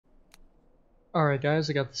Alright guys,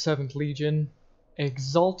 I got the 7th Legion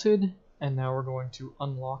exalted, and now we're going to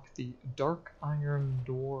unlock the Dark Iron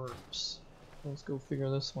Dwarves. Let's go figure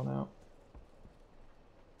this one out.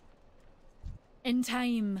 In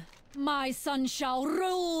time, my son shall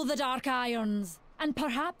rule the Dark Irons, and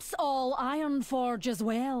perhaps all Ironforge as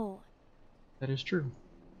well. That is true.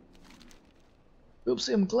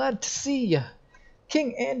 Philpsey, I'm glad to see ya.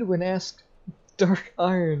 King Anduin asked Dark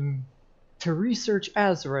Iron to research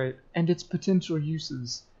Azerite and its potential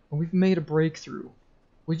uses, and we've made a breakthrough.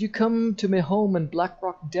 Will you come to my home in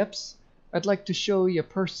Blackrock Depths? I'd like to show you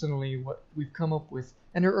personally what we've come up with,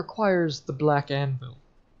 and it requires the Black Anvil.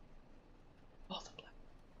 Oh, the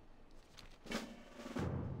Black.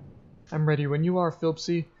 I'm ready when you are,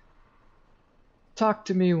 Philpsey. Talk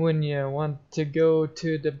to me when you want to go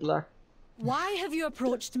to the Black... Why have you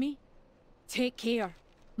approached me? Take care.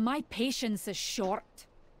 My patience is short.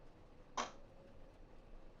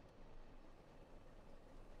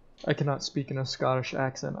 I cannot speak in a Scottish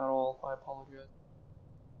accent at all. I apologize.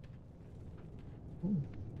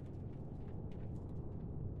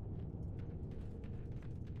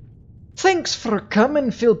 Thanks for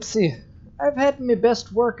coming, Philpsey. I've had my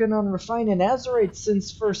best working on refining Azerite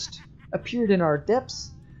since first appeared in our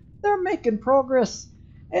depths. They're making progress.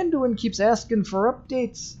 Anduin keeps asking for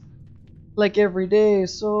updates, like every day,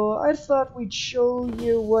 so I thought we'd show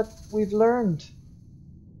you what we've learned.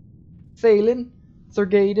 Phelan,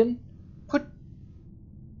 Thurgaden,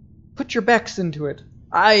 put your backs into it.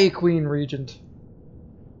 Aye, Queen Regent.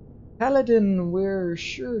 Paladin, we're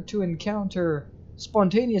sure to encounter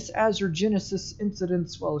spontaneous Azergenesis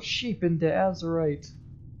incidents while sheeping to Azerite.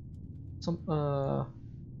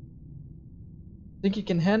 Think you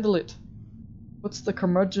can handle it. What's the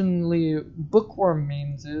curmudgeonly bookworm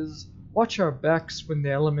means is, watch our backs when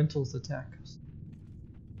the elementals attack us.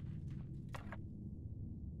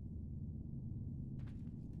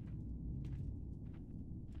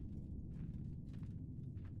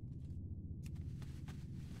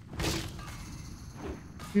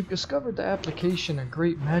 We've discovered the application of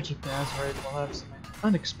great magic to Azerite will have some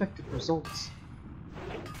unexpected results.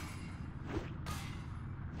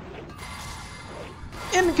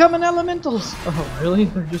 Incoming elementals! Oh, really?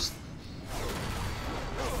 They're just...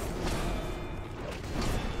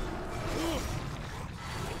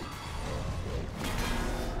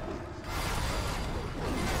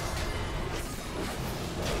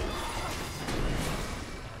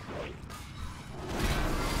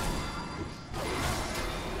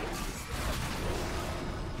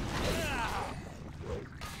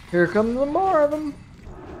 Here come the more of them!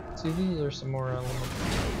 See, these are some more elements.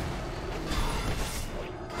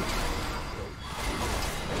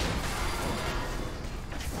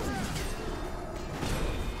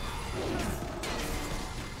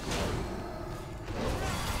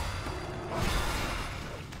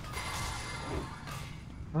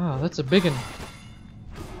 Ah, that's a big one.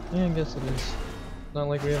 Yeah, I guess it is. Not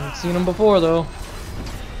like we haven't seen them before, though.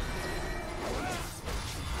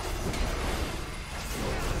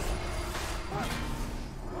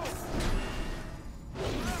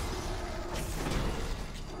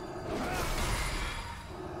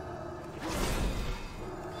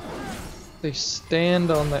 They stand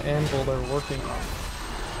on the anvil they're working on.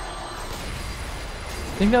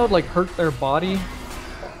 Think that would like hurt their body?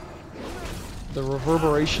 The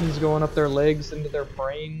reverberations going up their legs into their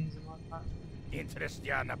brains and whatnot. Interest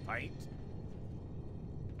you on a pint?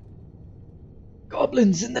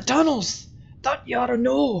 Goblins in the tunnels! Thought you ought to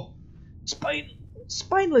know!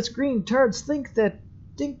 Spineless green turds think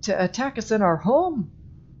to attack us in our home!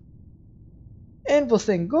 Anvil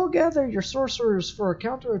thing, go gather your sorcerers for a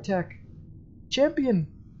counterattack. Champion,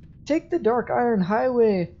 take the Dark Iron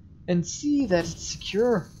Highway and see that it's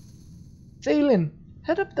secure. Phelan,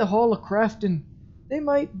 head up the Hall of Crafting. They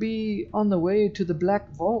might be on the way to the Black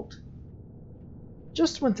Vault.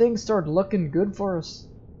 Just when things start looking good for us.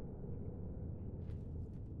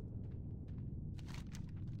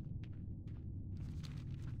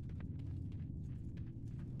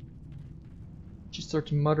 She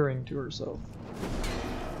starts muttering to herself.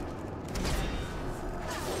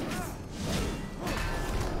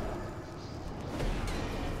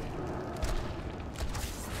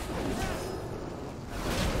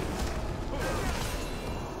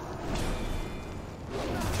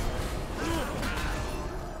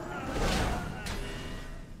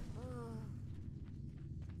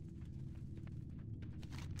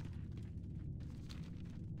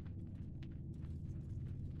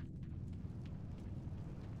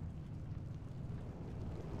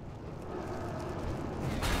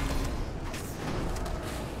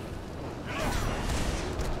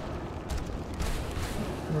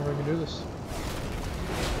 I wonder if I can do this.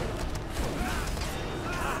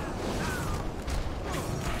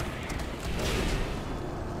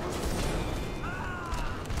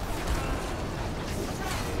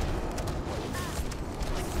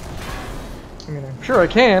 I mean, I'm sure I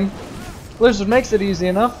can. Blizzard makes it easy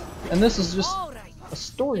enough, and this is just a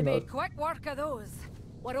story You mode. made quick work of those.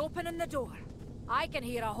 We're opening the door. I can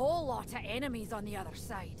hear a whole lot of enemies on the other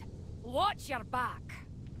side. Watch your back.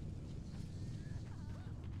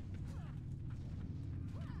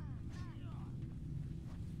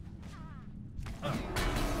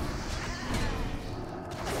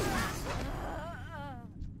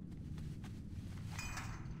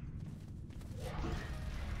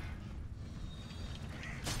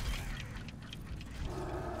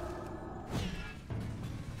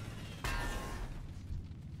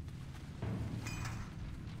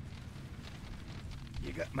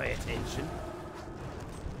 You got my attention.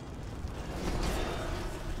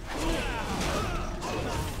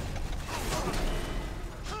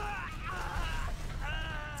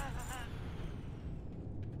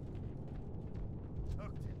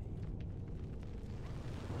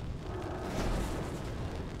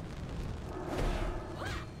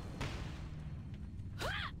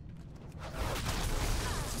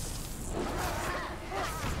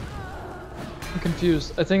 I'm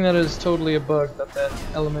confused. I think that is totally a bug that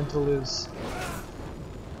elemental is.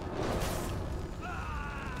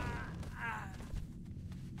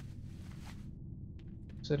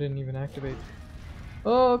 So I didn't even activate.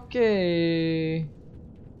 Okay.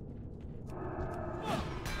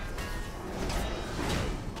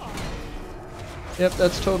 Yep,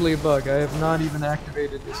 that's totally a bug. I have not even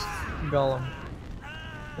activated this golem.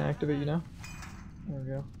 Can I activate you now? There we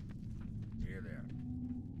go. Here there.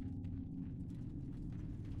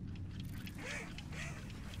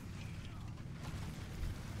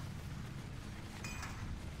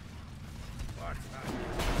 What's that?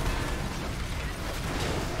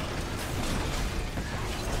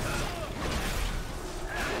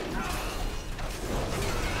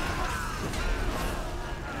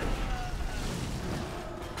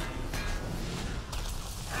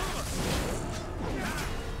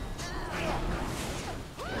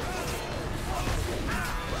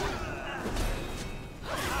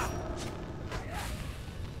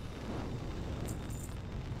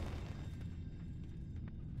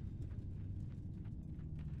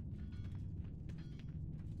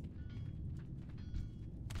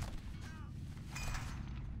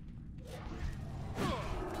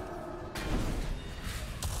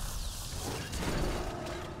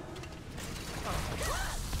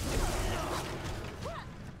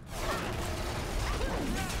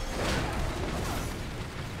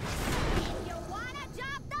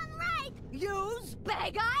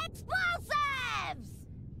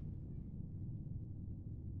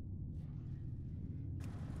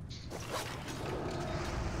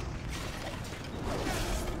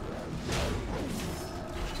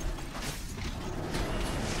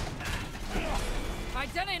 I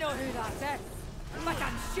don't know who that is, but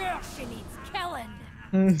I'm sure she needs killing.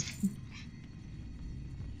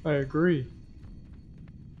 I agree.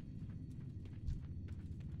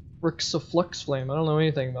 Rick's a flux flame. I don't know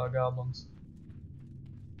anything about goblins.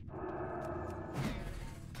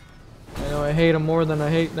 I know I hate them more than I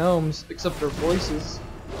hate gnomes, except their voices.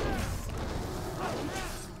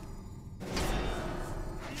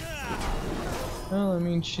 Well, I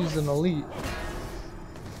mean, she's an elite.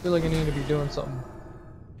 I feel like I need to be doing something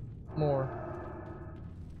more.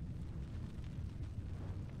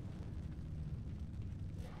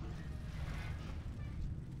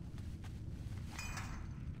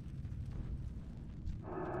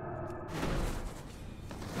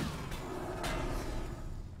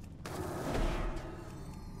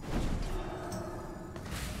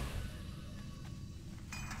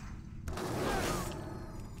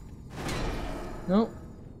 Nope.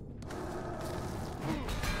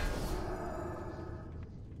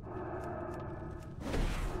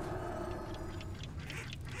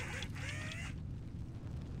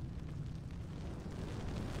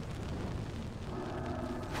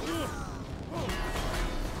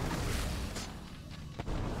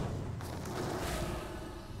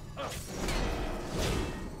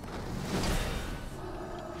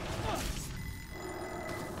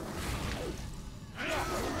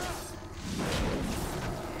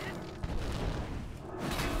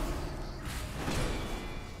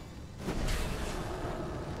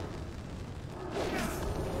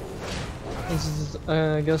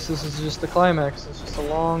 I guess this is just the climax. It's just a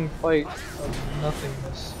long fight of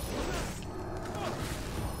nothingness.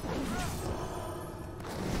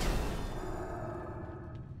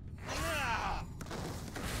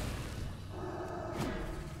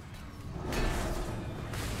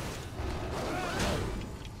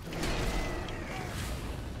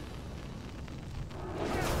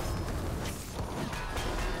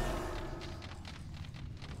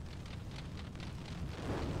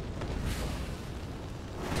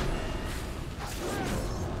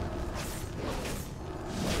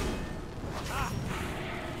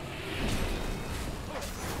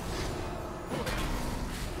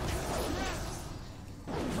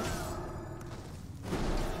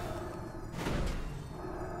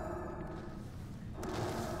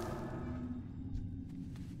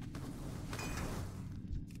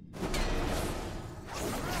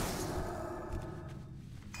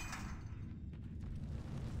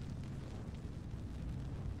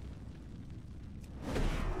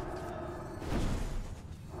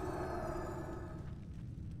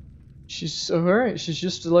 She's alright, she's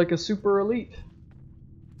just like a super elite.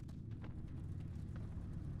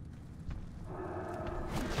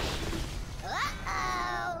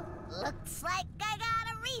 Uh-oh! Looks like I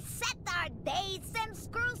gotta reset our days and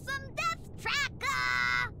screw some death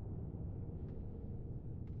tracker!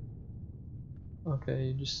 Okay,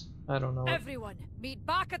 you just... I don't know. Everyone, meet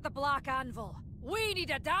back at the Black Anvil. We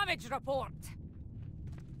need a damage report.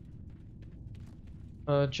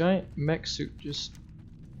 A giant mech suit just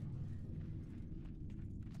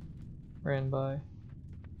ran by.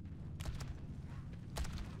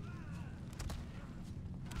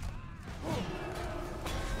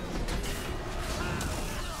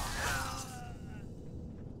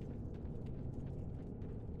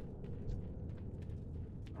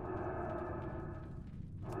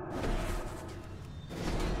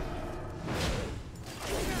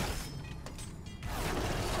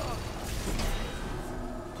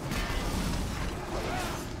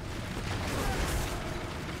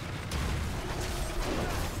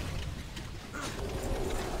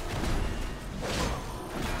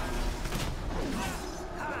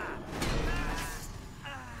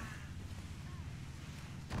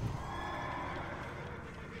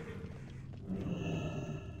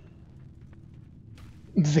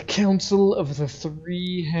 The Council of the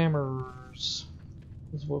Three Hammers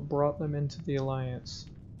is what brought them into the Alliance.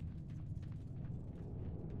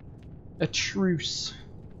 A truce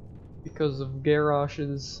because of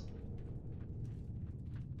Garrosh's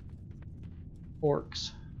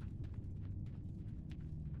orcs.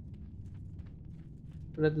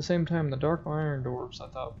 But at the same time, the Dark Iron Dwarves, I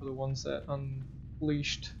thought, were the ones that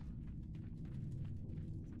unleashed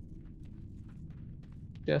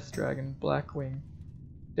Death Dragon, Blackwing,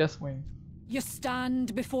 Deathwing. You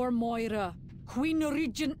stand before Moira, Queen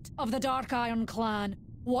Regent of the Dark Iron Clan.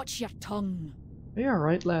 Watch your tongue. Are you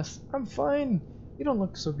alright, lass? I'm fine. You don't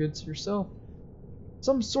look so good to yourself.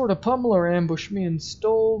 Some sort of pummeler ambushed me and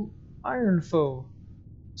stole Iron Foe.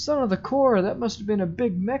 Son of the Core, that must have been a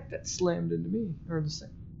big mech that slammed into me. Or the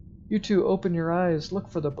same. You two, open your eyes. Look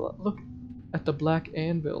for the look at the black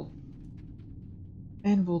anvil.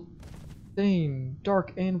 Anvil Thane,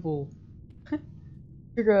 Dark Anvil.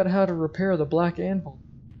 Figure out how to repair the black anvil.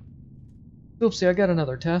 Philpsey, I got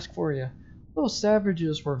another task for you. Those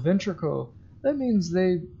savages were Ventrico. That means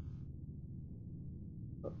they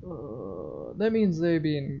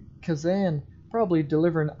be in Kazan, probably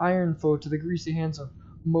delivering Iron Foe to the greasy hands of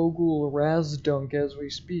Mogul Razdunk as we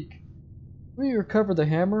speak. We recover the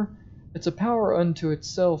hammer. It's a power unto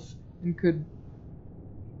itself and could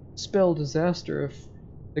spell disaster if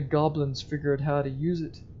the goblins figured how to use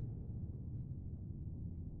it.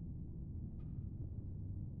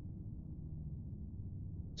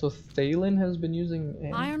 So Thalen has been using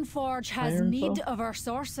Ironforge has Iron need Foe? of our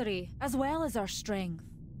sorcery, as well as our strength.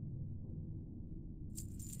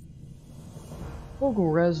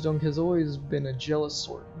 Mogul Razdunk has always been a jealous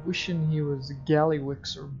sort, wishing he was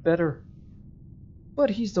Gallywix or better. But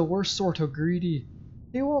he's the worst sort of greedy.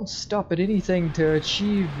 He won't stop at anything to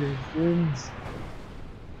achieve his ends,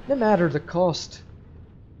 no matter the cost.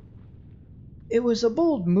 It was a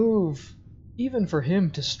bold move, even for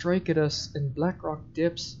him to strike at us in Blackrock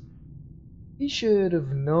Depths. He should have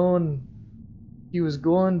known he was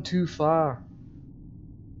going too far.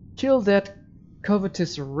 Kill that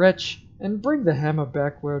covetous wretch and bring the hammer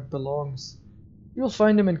back where it belongs. You'll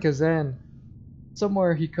find him in Kazan,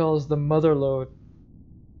 somewhere he calls the Motherload,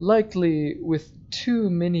 likely with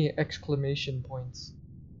too many exclamation points.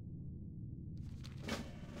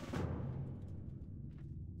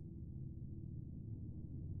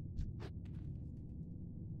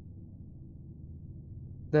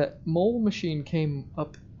 That mole machine came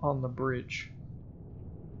up on the bridge.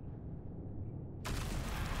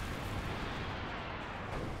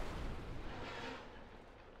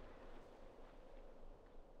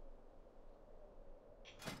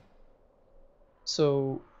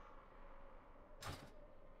 So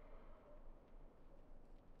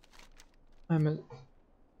I'm a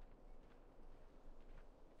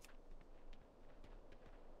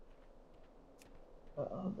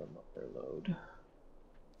the Motherload.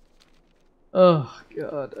 Oh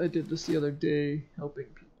god, I did this the other day, helping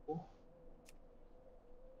people.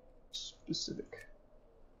 Specific.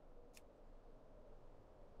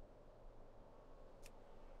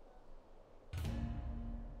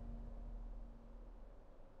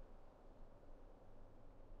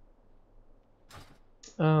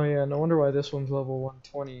 Oh yeah, no wonder why this one's level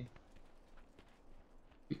 120.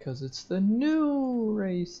 Because it's the new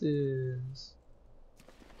races.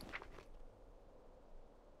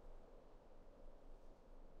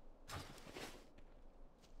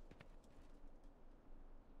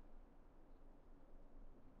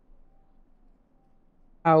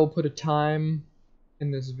 I will put a time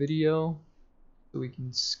in this video so we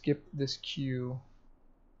can skip this queue.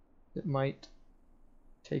 It might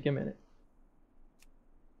take a minute.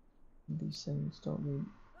 These things don't need...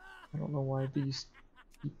 I don't know why these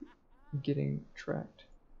keep getting tracked.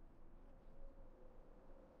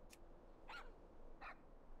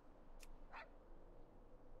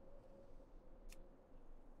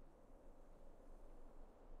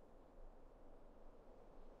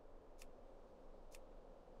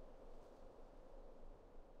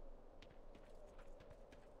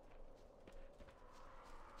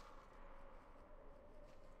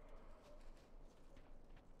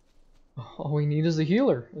 All we need is a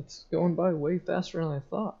healer. It's going by way faster than I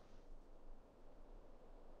thought.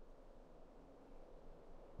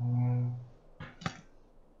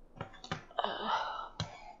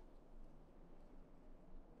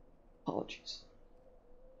 Apologies.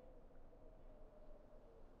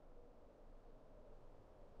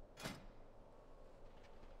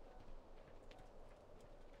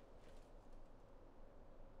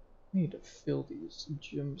 I need to fill these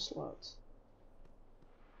gym slots.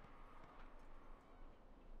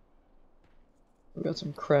 I've got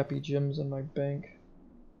some crappy gems in my bank.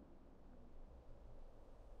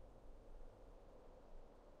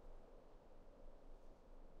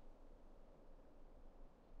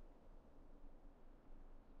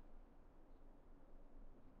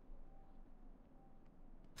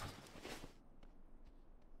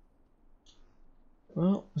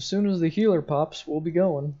 Well, as soon as the healer pops, we'll be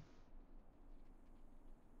going.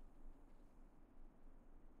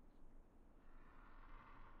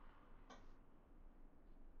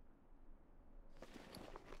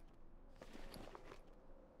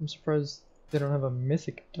 I'm surprised they don't have a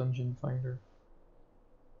mythic dungeon finder.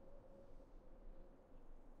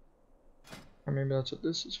 Or maybe that's what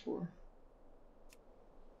this is for.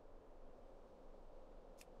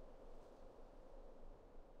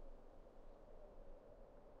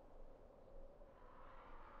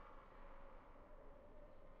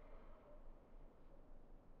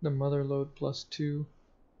 The Motherload +2.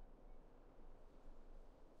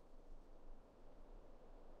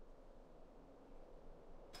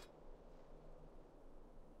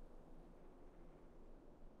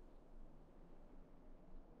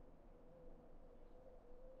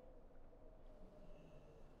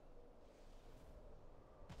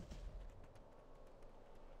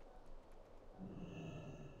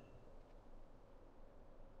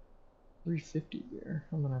 $350 there.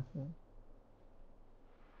 I'm gonna have to.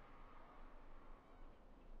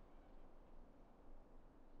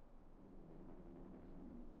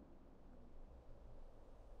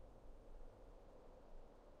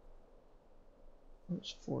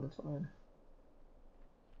 It's fortified.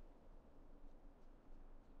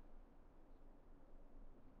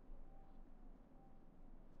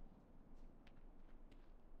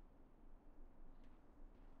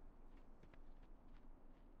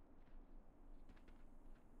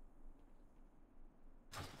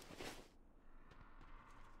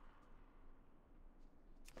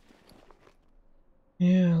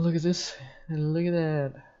 Yeah, look at this. And look at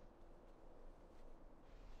that.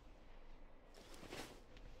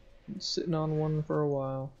 Been sitting on one for a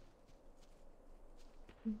while.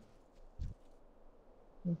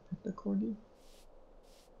 Put the corgi.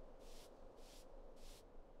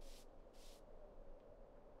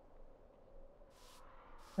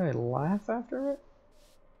 I laugh after it?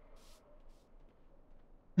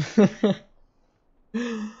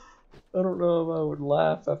 I don't know if I would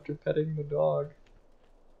laugh after petting the dog.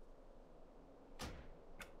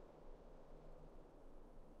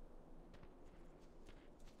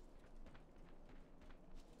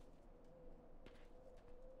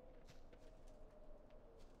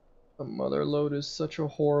 The Motherload is such a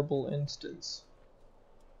horrible instance.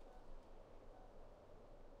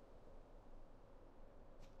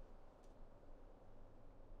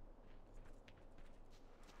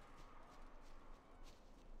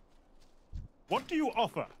 What do you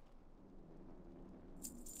offer?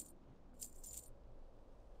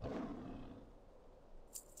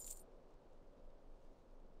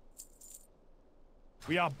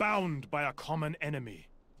 We are bound by a common enemy.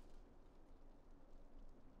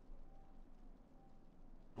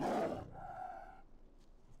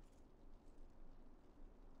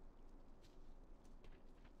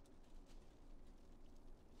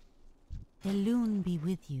 The loon be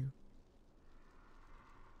with you.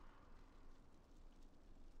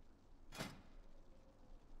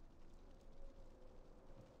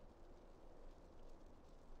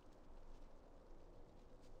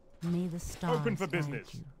 May the stars Open for guide business.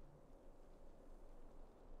 you.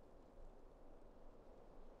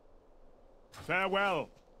 Farewell.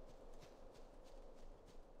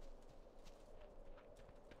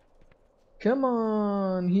 Come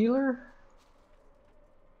on, healer.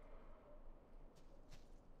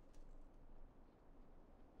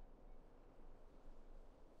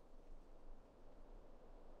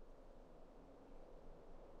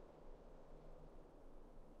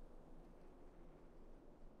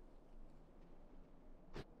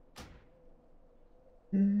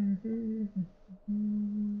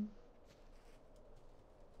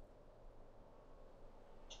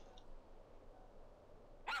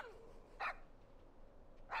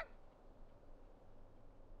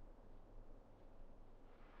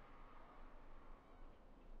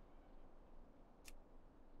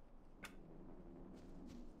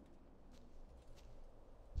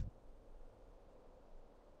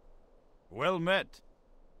 Well met.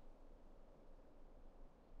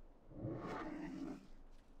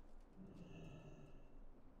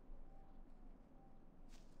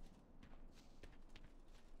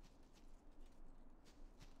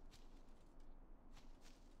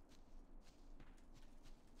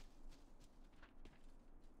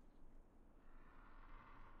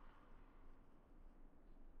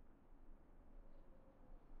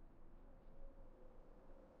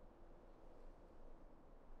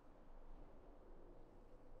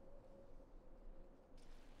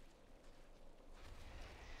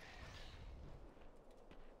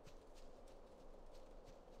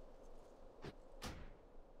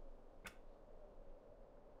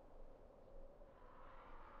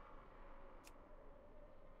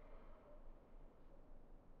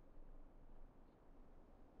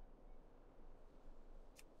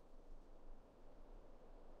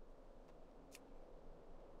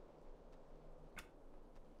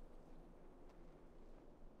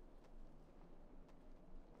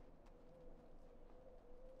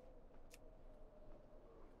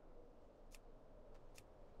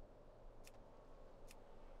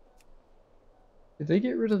 Did they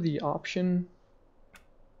get rid of the option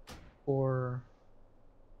for...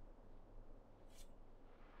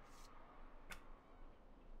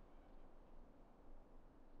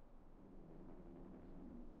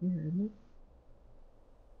 Here, isn't it?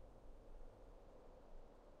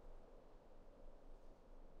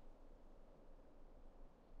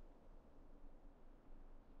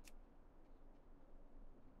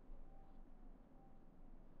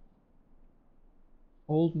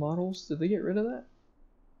 Old models? Did they get rid of that?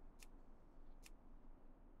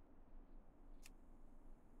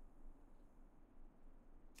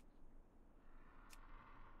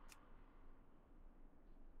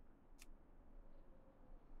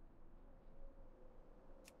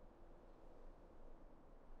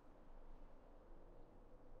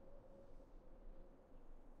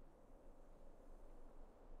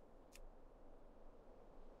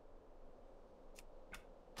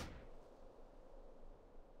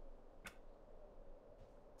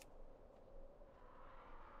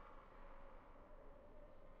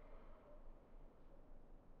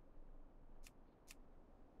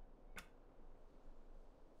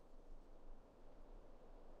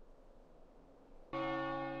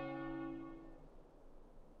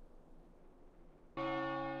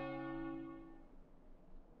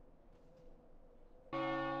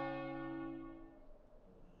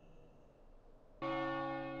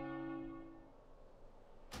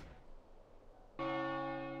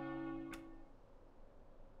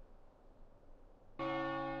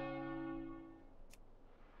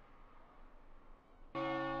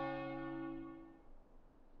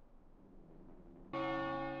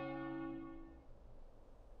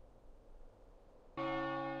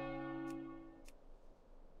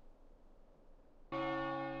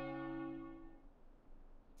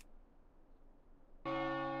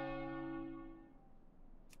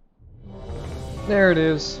 There it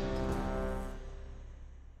is.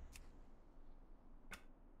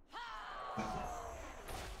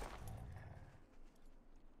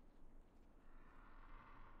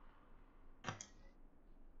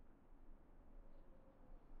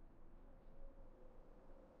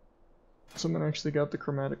 Someone actually got the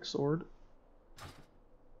chromatic sword.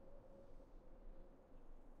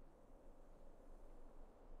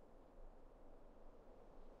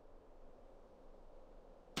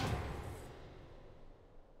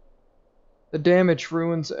 The damage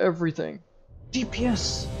ruins everything.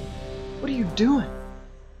 DPS! What are you doing?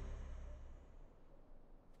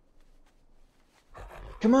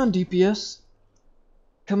 Come on, DPS.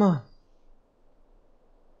 Come on.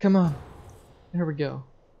 Come on. There we go.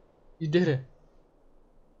 You did it.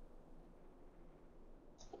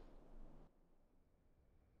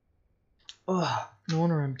 Ugh, no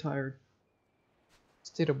wonder I'm tired. It's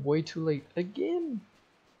Stayed up way too late again.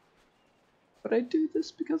 But I do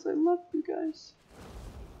this because I love you guys.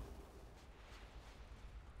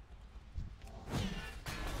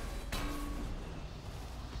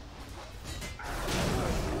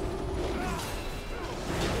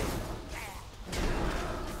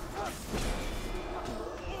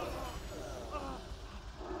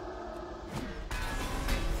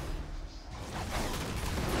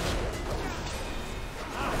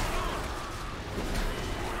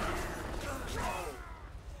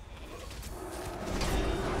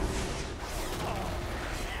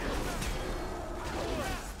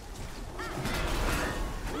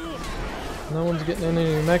 No one's getting in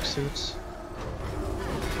any mech suits.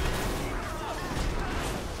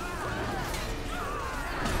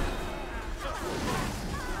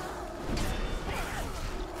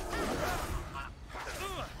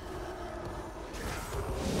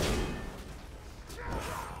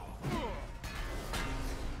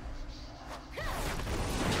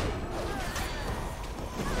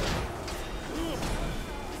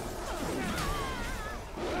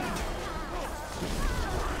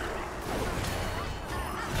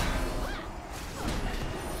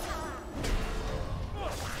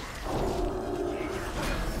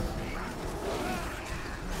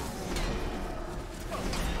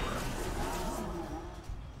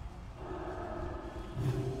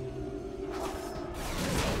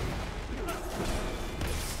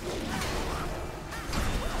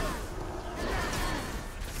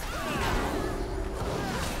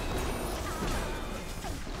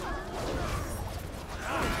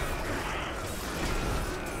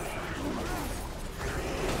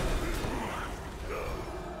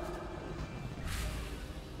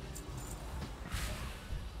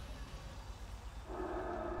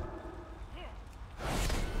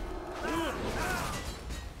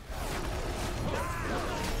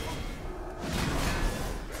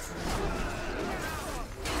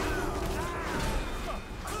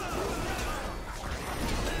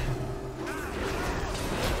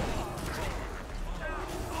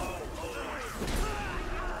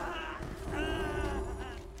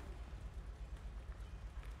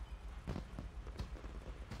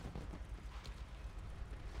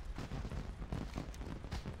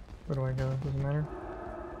 Where do I go? Doesn't matter.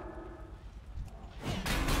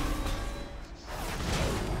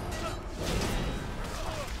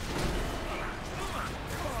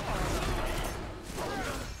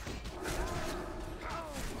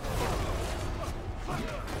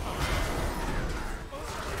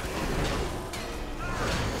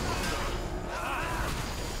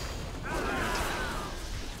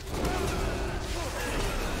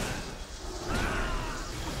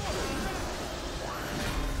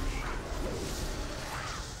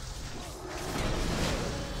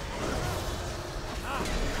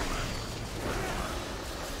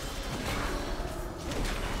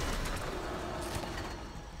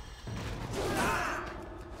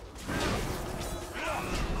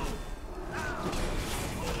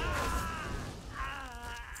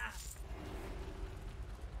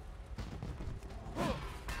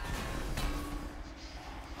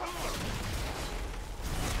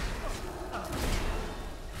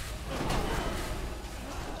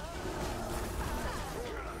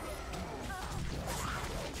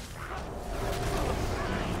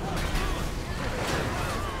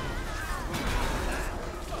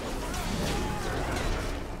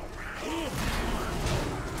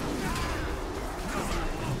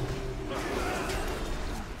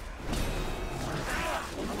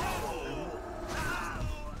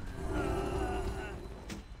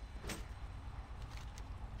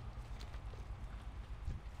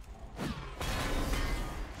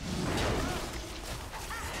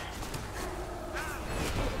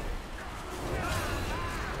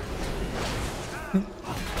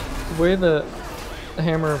 The way the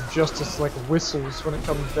Hammer of Justice like whistles when it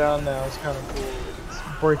comes down now is kind of cool.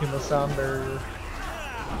 It's breaking the sound barrier.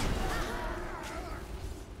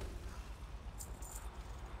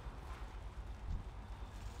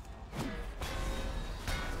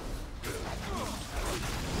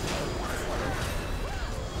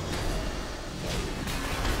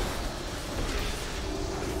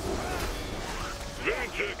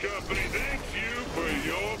 Venture Company thanks you for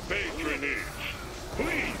your patronage.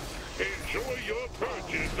 Please enjoy your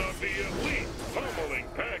purchase of the Elite Pummeling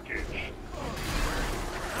Package.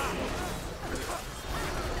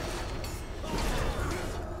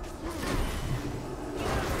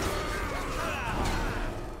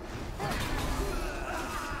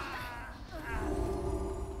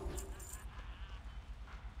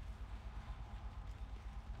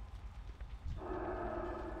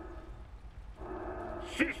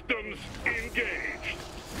 Systems engaged.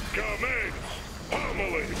 Commence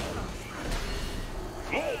pummeling.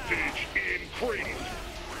 Voltage increased.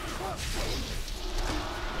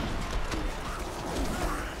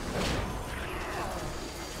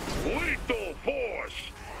 Lethal force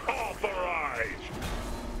authorized.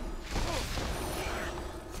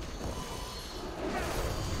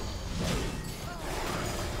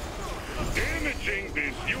 Damaging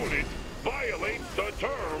this unit violates the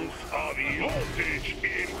terms of the voltage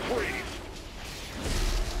increased.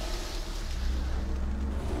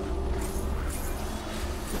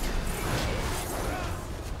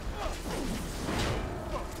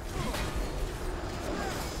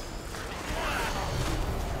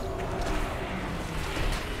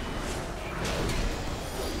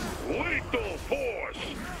 Lethal force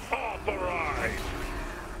authorized.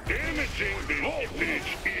 Damaging the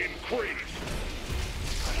voltage increased.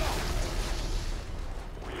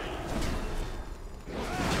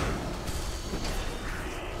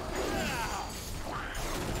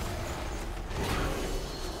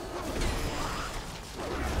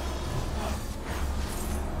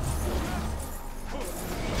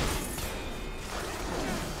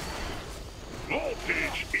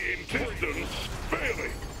 Voltage in systems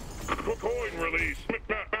failing. Coin release.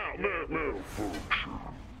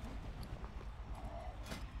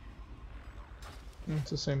 It's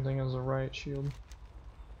the same thing as a riot shield.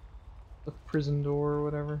 The prison door or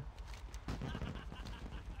whatever.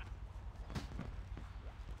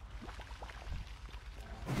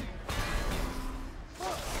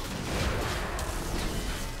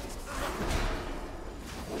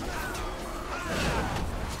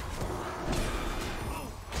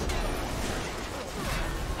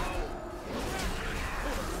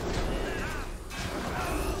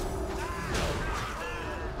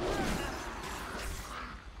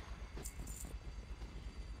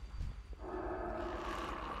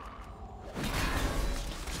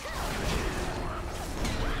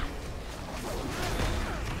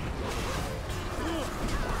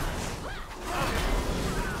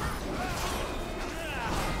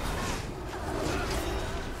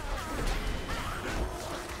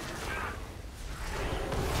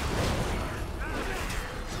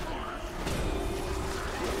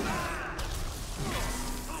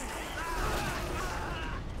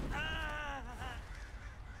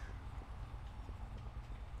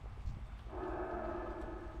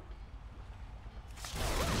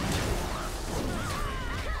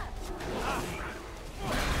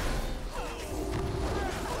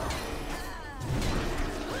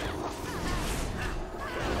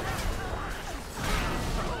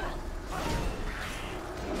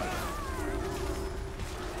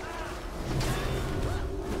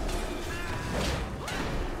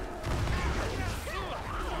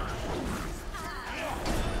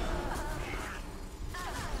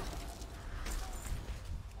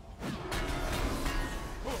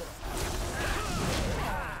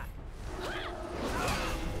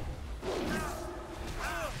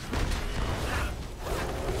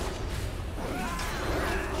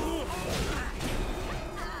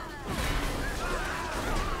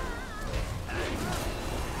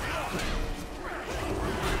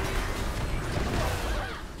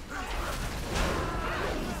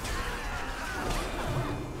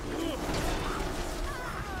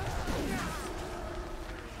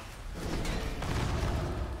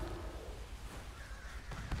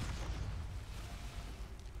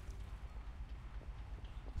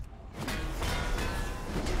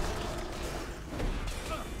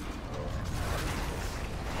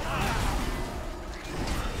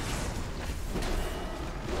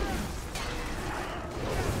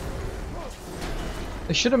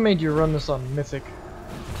 They should have made you run this on Mythic.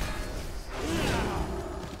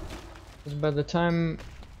 'Cause by the time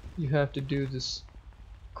you have to do this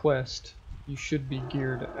quest, you should be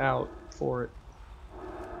geared out for it.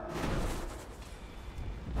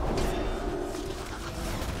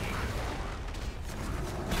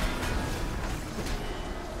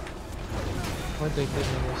 Why'd they give me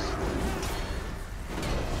this?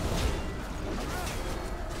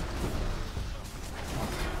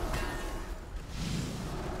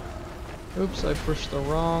 Oops, I pushed the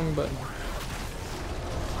wrong button.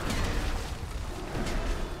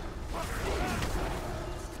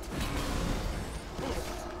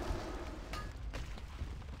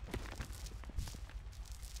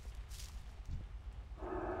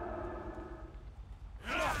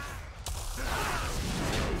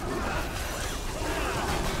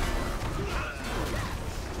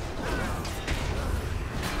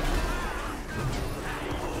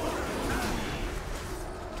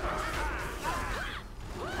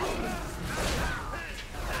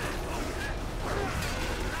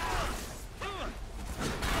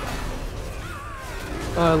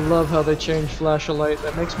 I love how they changed Flash of Light.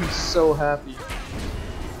 That makes me so happy.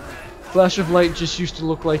 Flash of Light just used to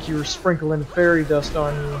look like you were sprinkling fairy dust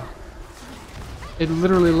on you. It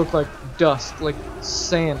literally looked like dust, like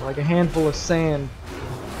sand, like a handful of sand.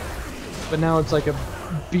 But now it's like a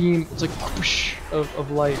beam, it's like whoosh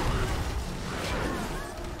of light.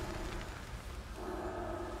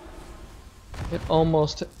 It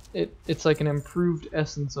almost, it's like an improved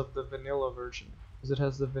essence of the vanilla version, because it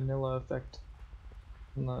has the vanilla effect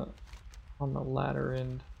on the latter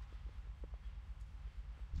end.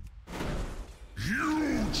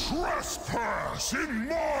 You trespass in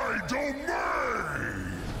my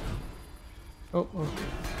domain! Oh, okay.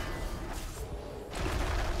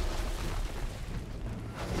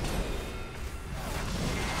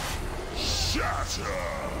 Shatter!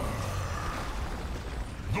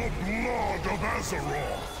 The blood of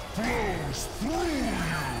Azeroth flows through you!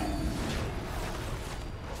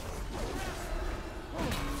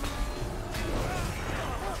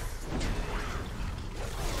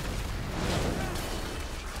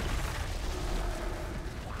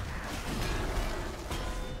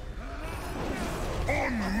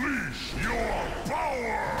 Unleash your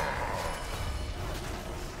power!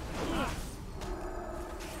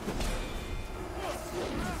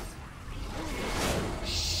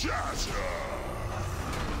 Shatter!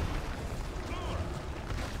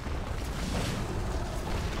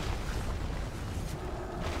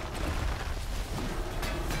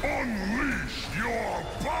 Unleash your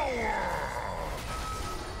power!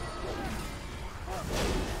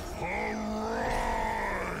 Arise!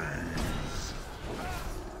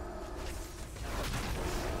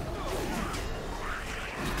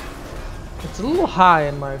 It's a little high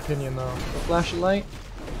in my opinion though. The Flash of Light?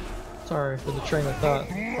 Sorry for the train of thought.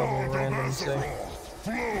 Probably a random mistake.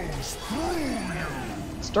 It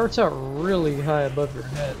starts out really high above your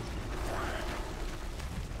head.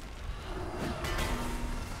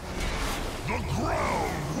 The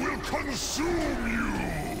ground will consume you!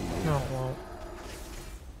 No, it won't.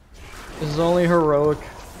 This is only heroic.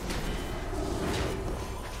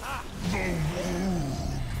 The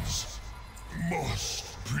wounds must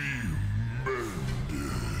be mended.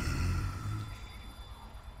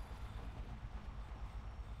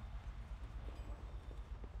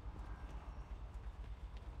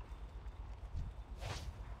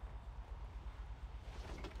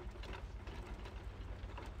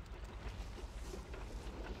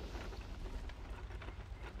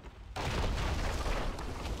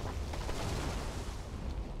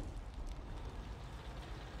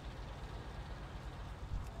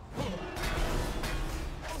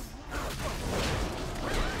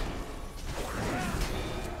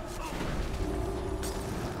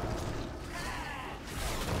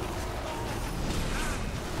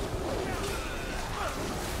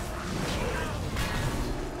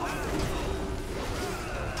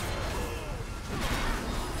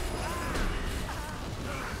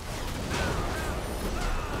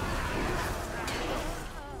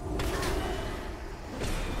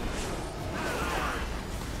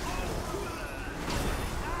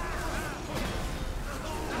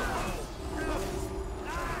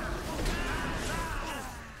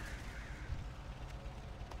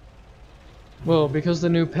 Well, because the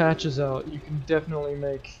new patch is out, you can definitely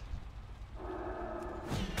make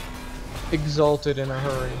exalted in a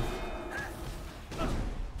hurry.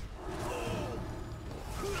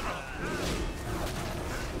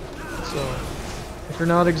 So, if you're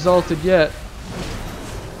not exalted yet,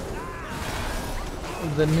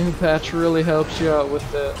 the new patch really helps you out with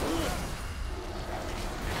the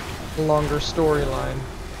longer storyline.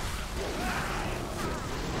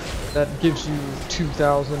 That gives you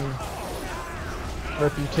 2,000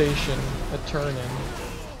 reputation a turn in.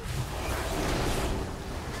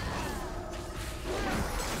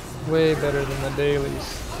 Way better than the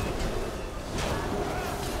dailies.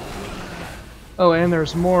 Oh, and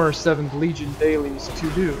there's more 7th Legion dailies to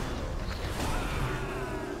do.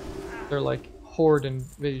 They're like Horde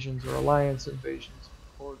invasions or Alliance invasions.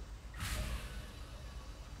 Horde.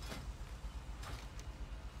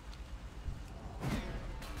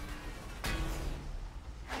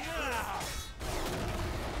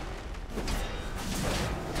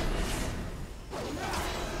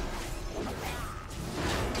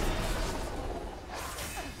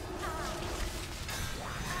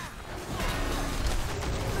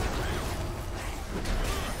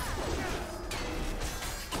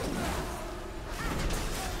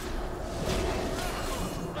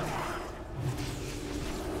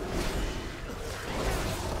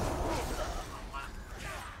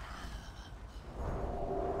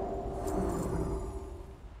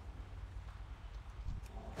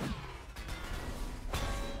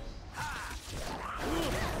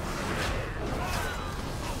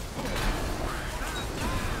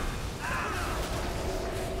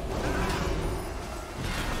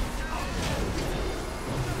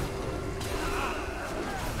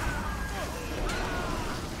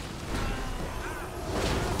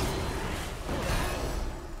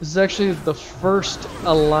 This is actually the first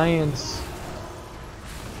Alliance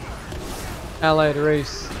allied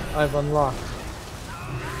race I've unlocked.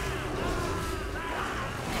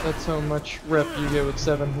 That's how much rep you get with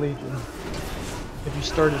 7th Legion. If you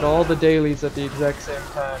started all the dailies at the exact same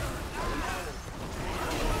time.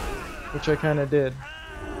 Which I kinda did.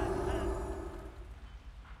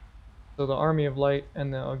 So the Army of Light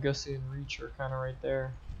and the Augustian Reach are kinda right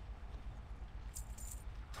there.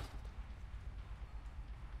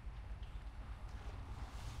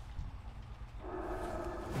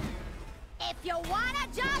 If you want a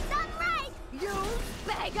job done right, use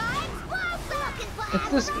Mega Explosive! It's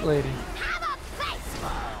this lady. Have a face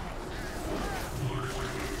full!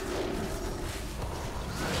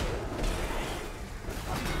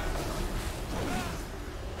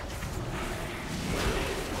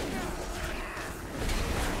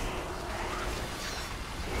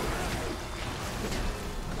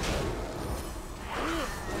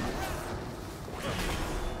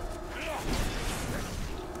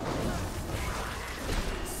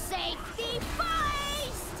 Safety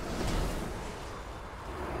first!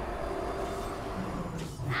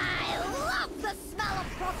 I love the smell of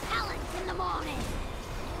propellant in the morning!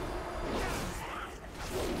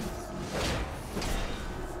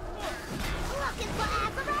 Looking for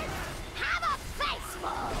Azaroth? Have a face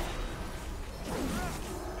full!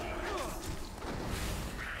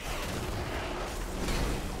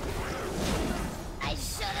 I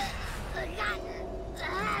should've forgotten the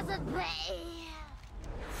hazard bay.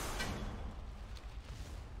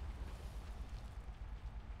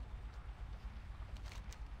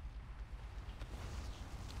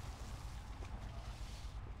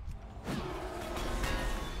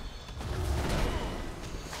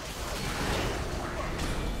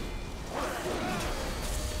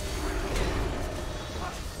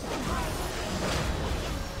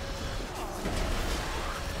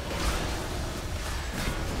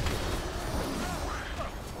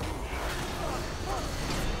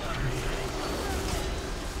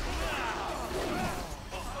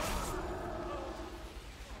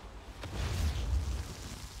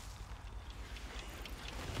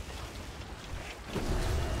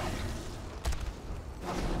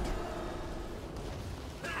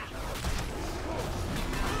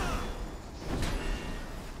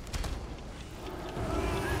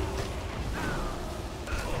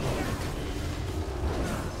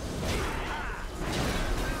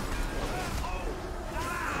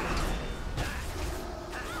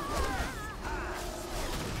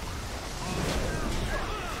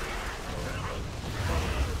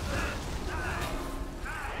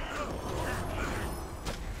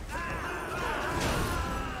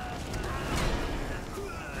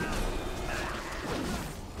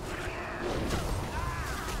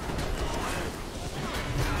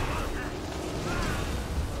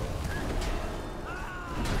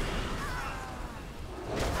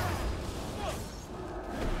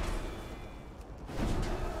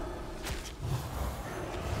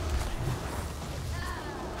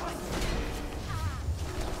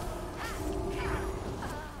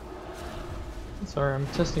 Sorry, I'm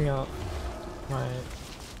testing out my...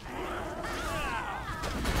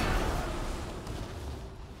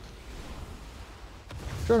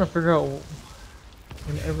 trying to figure out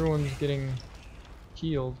when everyone's getting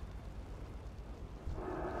healed.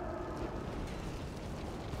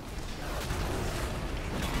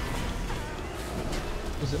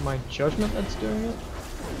 Is it my judgment that's doing it?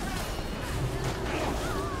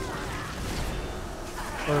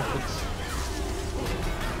 Or if it's...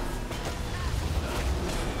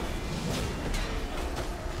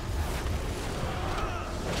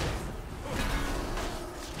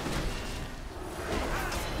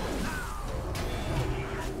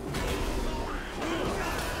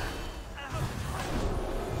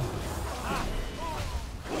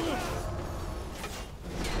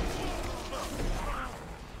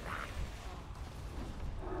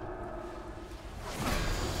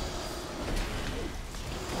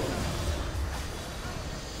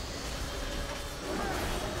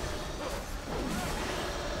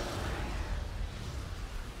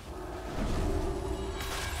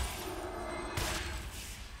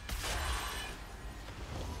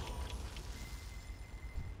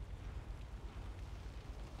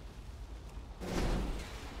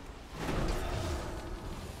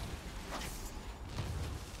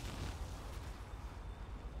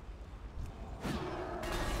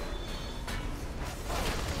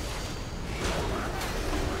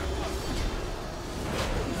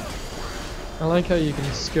 I like how you can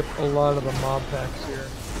skip a lot of the mob packs here.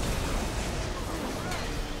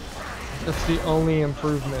 That's the only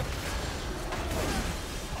improvement.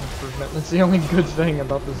 improvement. That's the only good thing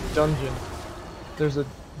about this dungeon. There's a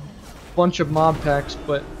bunch of mob packs,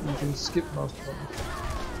 but you can skip most of them.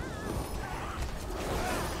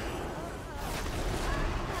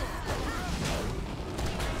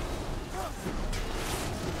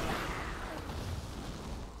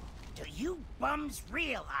 Do you bums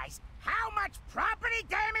realize how much property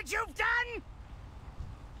damage you've done?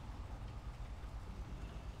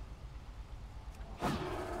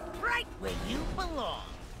 Right where you belong,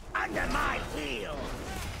 under my heel.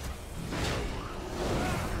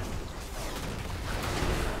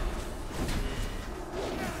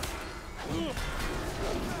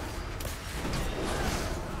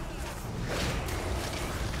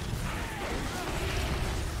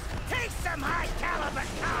 Take some high caliber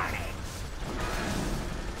carnage.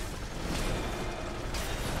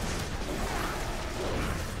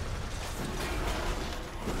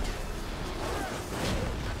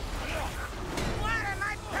 What am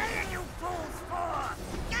I paying you fools for?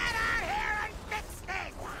 Get out here and fix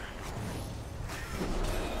this!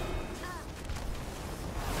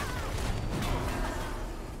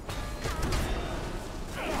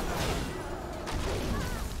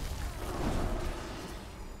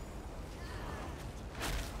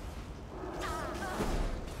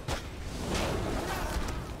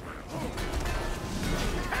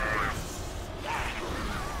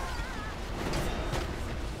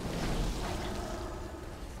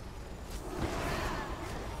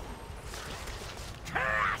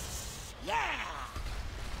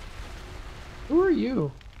 Who are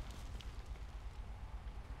you?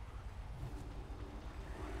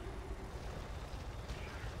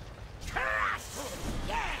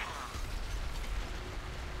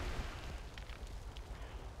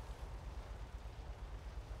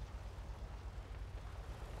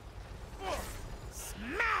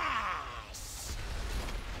 Smash!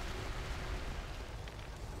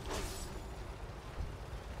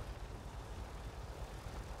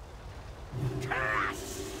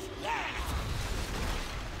 Crush! Yeah!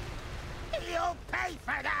 You'll pay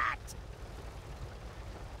for that!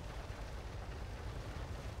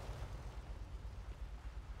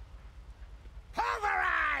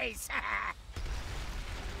 Pulverize!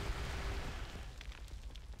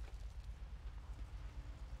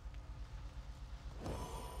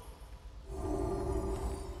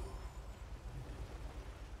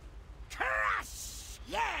 Crush!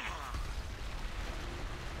 Yeah!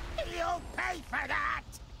 You'll pay for that!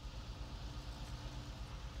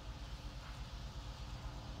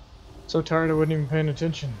 So tired I wasn't even paying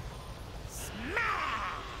attention. Smash!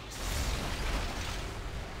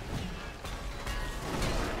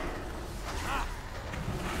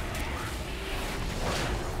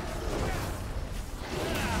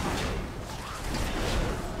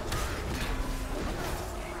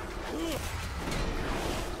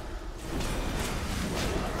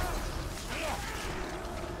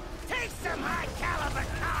 Take some high caliber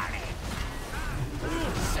carnage!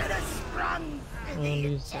 Should have sprung in the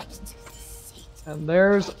these- ejector seat. And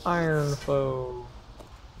there's Iron Foe.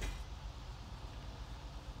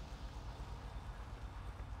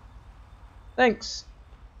 Thanks.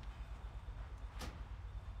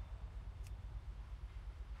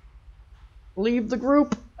 Leave the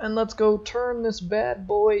group and let's go turn this bad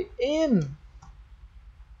boy in.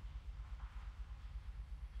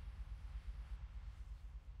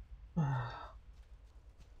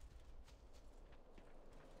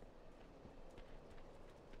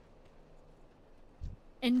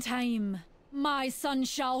 In time, my son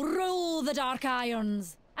shall rule the Dark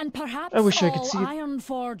Irons, and perhaps I wish I could all see it.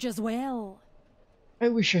 Ironforge as well. I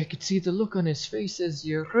wish I could see the look on his face as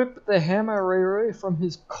you rip the hammer away from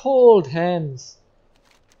his cold hands.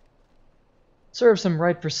 Serves him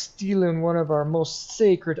right for stealing one of our most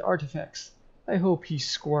sacred artifacts. I hope he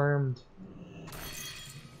squirmed.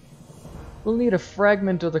 We'll need a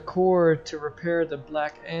fragment of the core to repair the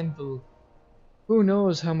black anvil. Who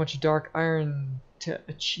knows how much dark iron to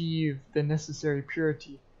achieve the necessary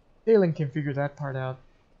purity. Thalen can figure that part out.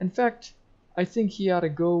 In fact, I think he ought to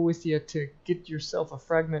go with you to get yourself a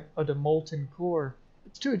fragment of the Molten Core.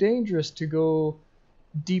 It's too dangerous to go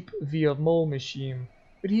deep via Mole Machine,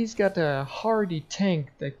 but he's got a hardy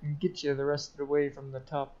tank that can get you the rest of the way from the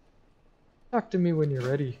top. Talk to me when you're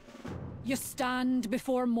ready. You stand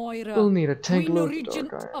before Moira, We'll need a tank Queen load of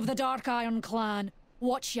Regent dark iron. of the Dark Iron clan.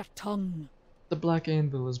 Watch your tongue. The black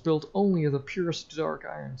anvil is built only of the purest dark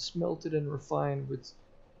iron, smelted and refined with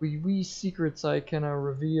wee secrets I cannot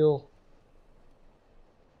reveal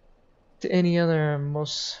to any other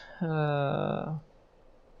most. Don't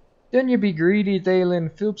you be greedy,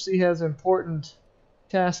 Thalen. Philpsey has important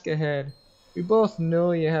task ahead. We both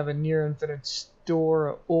know you have a near infinite store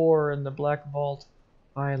of ore in the Black Vault.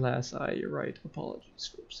 Aye, lass, aye, you're right.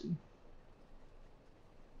 Apologies, Philpsey.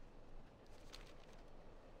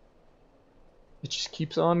 It just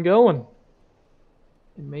keeps on going.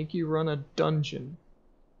 And make you run a dungeon.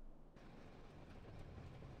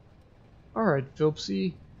 Alright,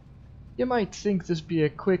 Philpsey. You might think this be a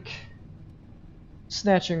quick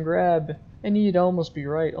snatch and grab, and you'd almost be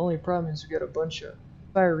right. Only problem is we got a bunch of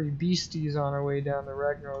fiery beasties on our way down to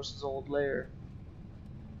Ragnaros' old lair.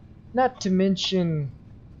 Not to mention,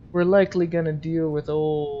 we're likely gonna deal with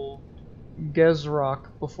old Gezrock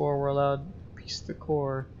before we're allowed to piece the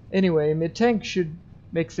core. Anyway, mid-tank should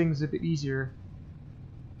make things a bit easier.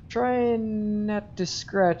 Trying not to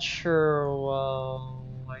scratch her while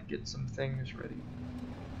I get some things ready.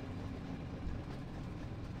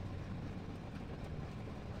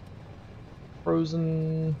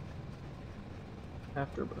 Frozen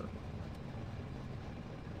afterburn.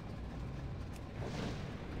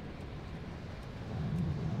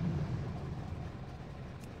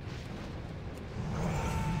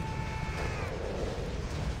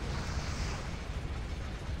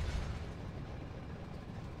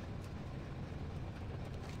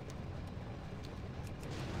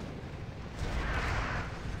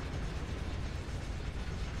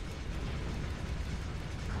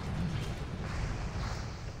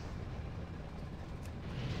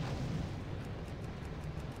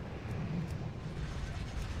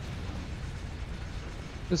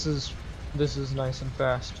 This is nice and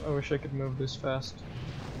fast. I wish I could move this fast.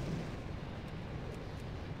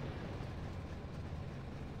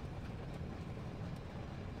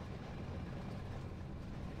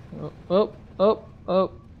 Oh, oh, oh,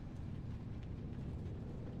 oh.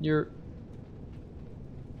 You're...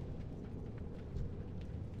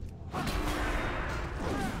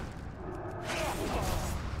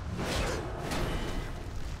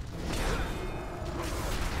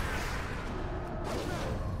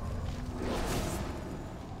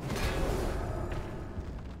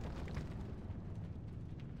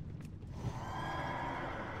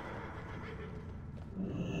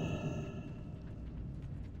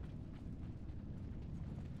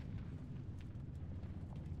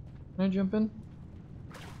 Can I jump in?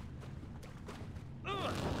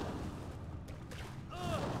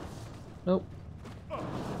 Nope.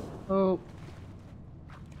 Oh.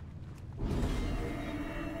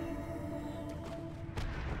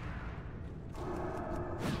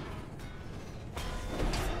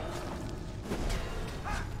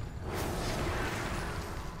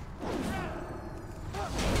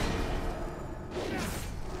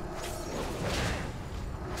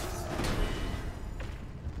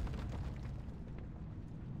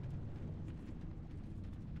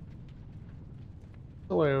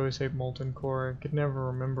 That's why I always hate Molten Core. I could never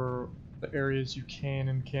remember the areas you can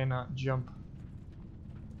and cannot jump.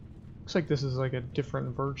 Looks like this is like a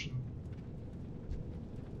different version.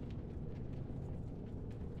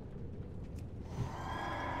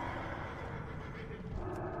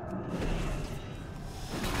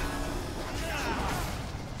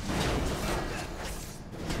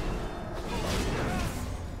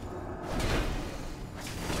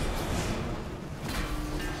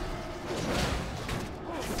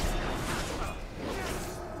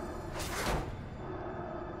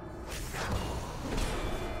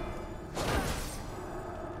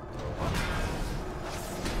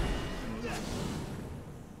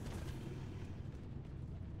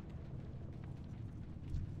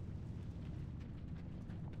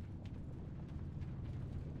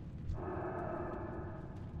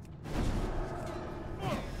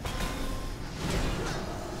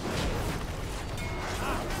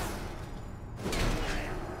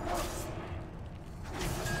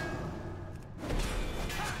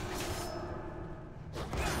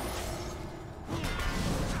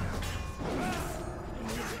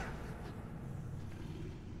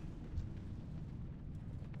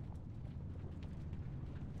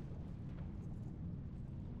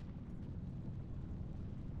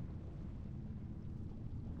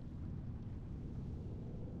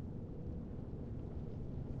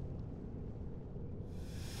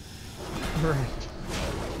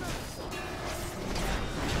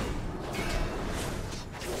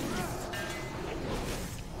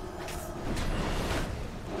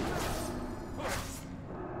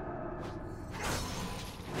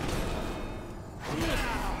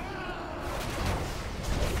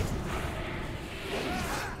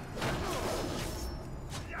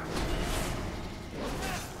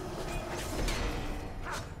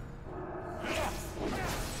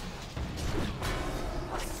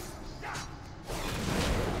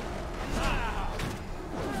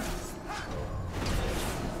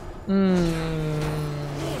 I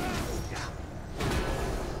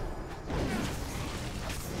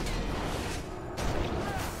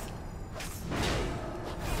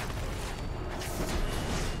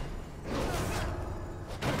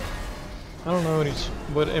don't know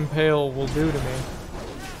what Impale will do to me.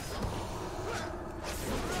 I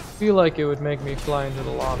feel like it would make me fly into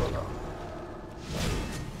the lava though.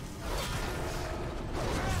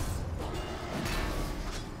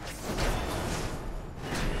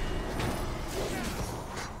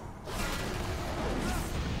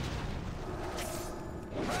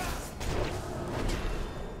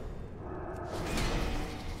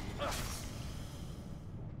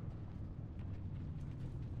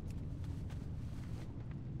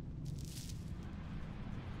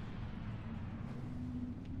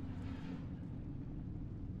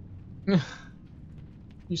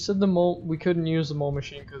 You said we couldn't use the mole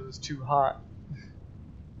machine because it's too hot.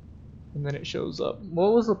 And then it shows up.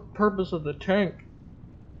 What was the purpose of the tank?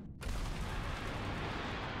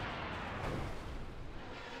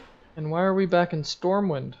 And why are we back in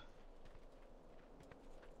Stormwind?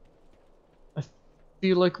 I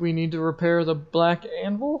feel like we need to repair the black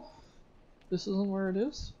anvil? This isn't where it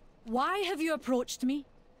is? Why have you approached me?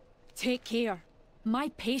 Take care. My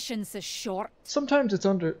patience is short. Sometimes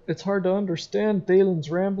it's hard to understand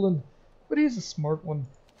Thalen's rambling, but he's a smart one.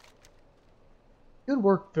 Good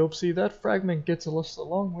work, Philpsey. That fragment gets us a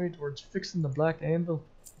long way towards fixing the black anvil.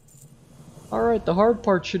 Alright, the hard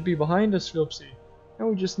part should be behind us, Philpsey. Now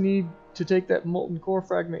we just need to take that Molten Core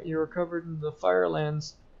fragment you recovered in the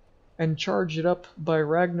Firelands and charge it up by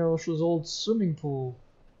Ragnar's old swimming pool.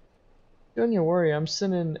 Don't you worry, I'm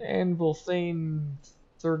sending Anvil Thane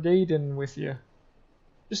Thurgaden with you.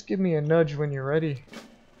 Just give me a nudge when you're ready.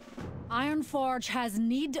 Ironforge has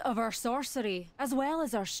need of our sorcery, as well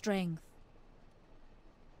as our strength.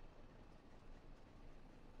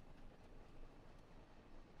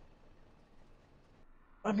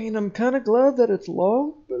 I mean, I'm kind of glad that it's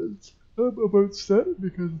long, but I'm about sad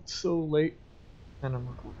because it's so late. And I'm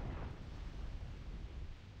recording.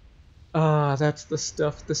 Ah, that's the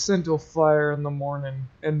stuff. The scent will fire in the morning,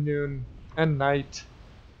 and noon, and night.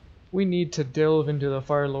 We need to delve into the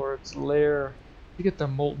Fire Lord's lair to get the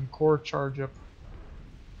Molten Core charge up.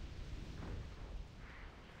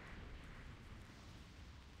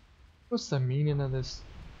 What's the meaning of this?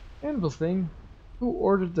 Anvil thing? Who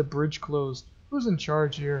ordered the bridge closed? Who's in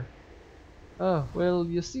charge here? Ah, well,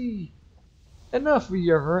 you see. Enough of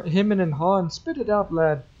your hemming and hawing. Spit it out,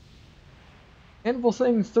 lad. Anvil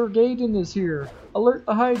thing Thurgaden is here. Alert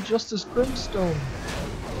the High Justice Grimstone.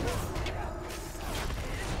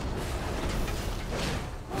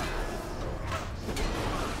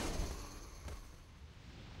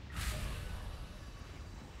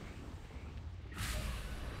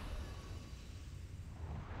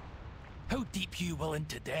 How deep you willing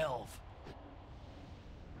to delve?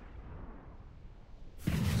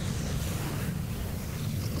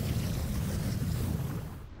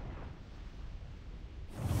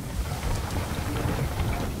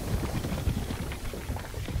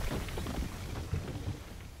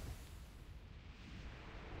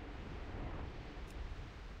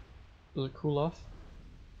 Does it cool off?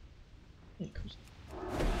 It cools.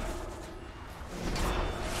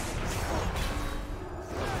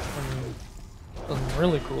 I mean, it doesn't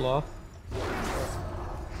really cool off.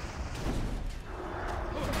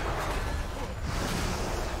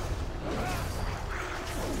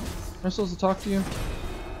 Am I supposed to talk to you?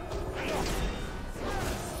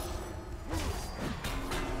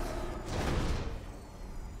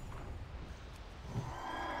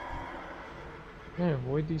 Can I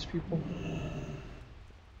avoid these people?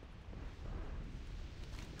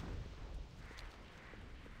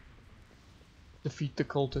 Defeat the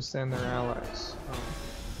cultists and their allies. Oh,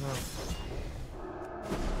 no.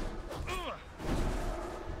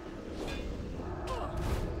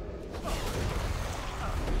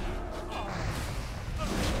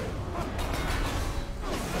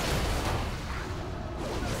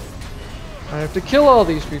 I have to kill all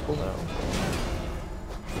these people now.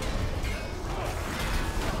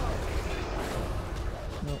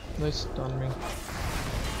 Nope, they stunned me.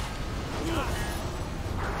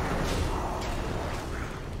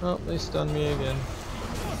 Oh, they stunned me again.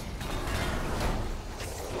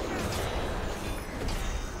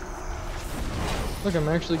 Look, I'm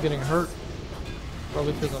actually getting hurt.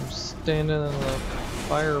 Probably because I'm standing in the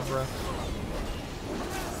fire breath.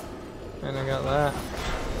 And I got that.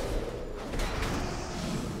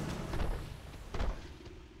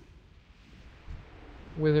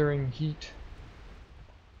 Withering heat.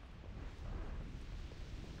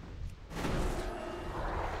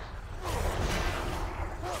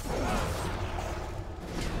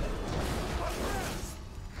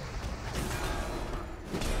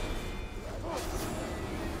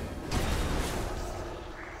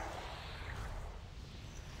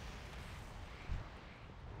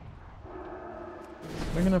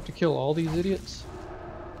 Am I gonna have to kill all these idiots?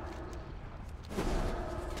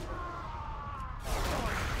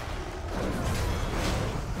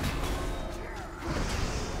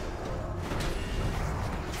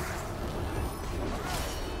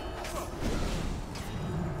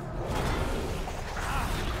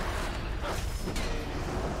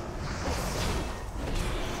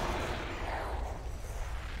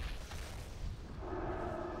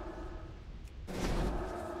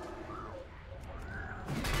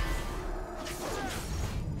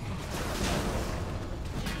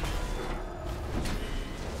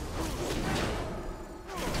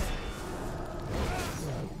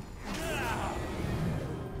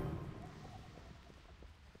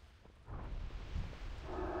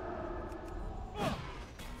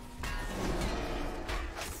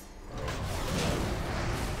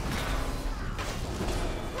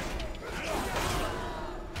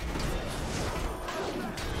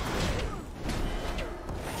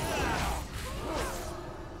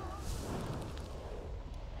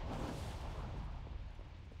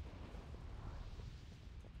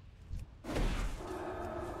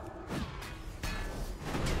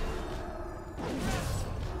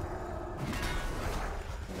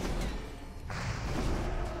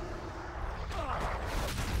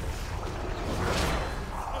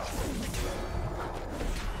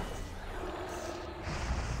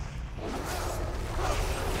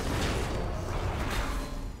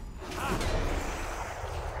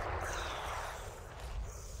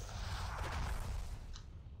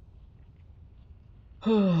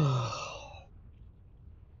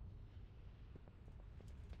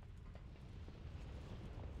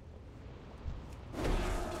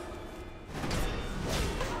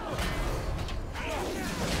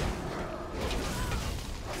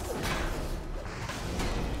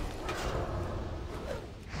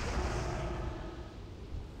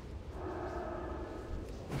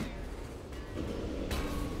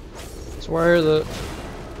 So why are the...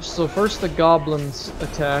 So first the goblins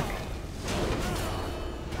attack.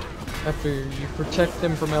 After you protect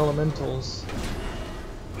them from elementals.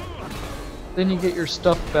 Then you get your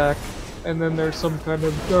stuff back. And then there's some kind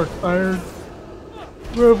of Dark Iron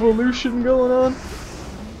revolution going on.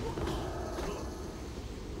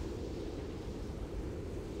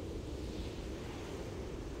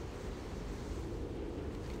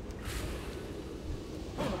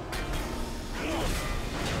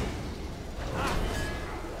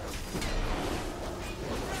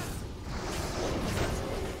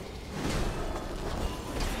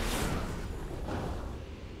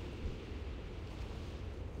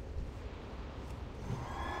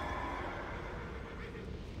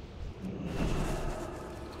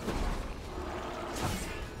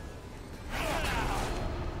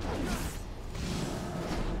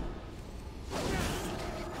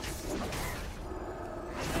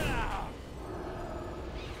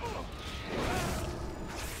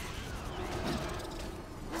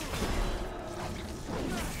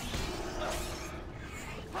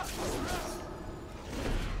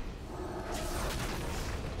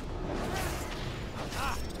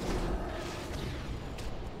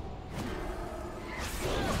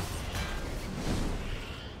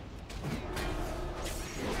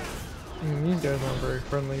 These guys aren't very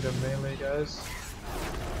friendly to melee guys.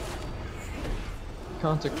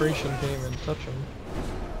 Consecration can't even touch them.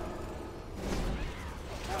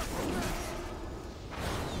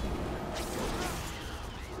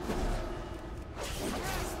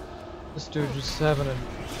 This dude just having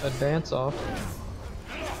a dance off.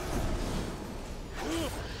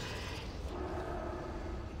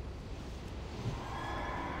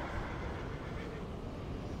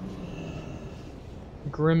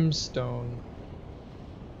 Grimstone.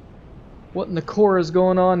 What in the core is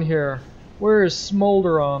going on here? Where is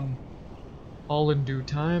Smolderon? All in due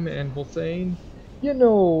time, Anvil Thane. You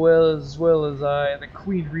know as well as I, the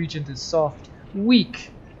Queen Regent is soft,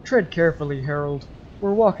 weak. Tread carefully, Herald.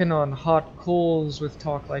 We're walking on hot coals with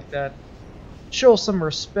talk like that. Show some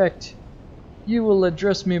respect. You will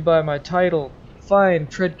address me by my title. Fine,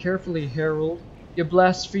 tread carefully, Herald. You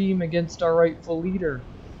blaspheme against our rightful leader.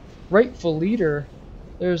 Rightful leader?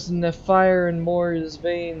 There's the fire in Moria's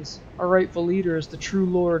veins. Our rightful leader is the true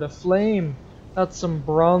lord of flame, not some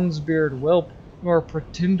bronzebeard whelp, nor a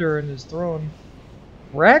pretender in his throne.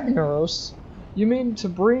 Ragnaros? You mean to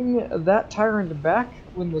bring that tyrant back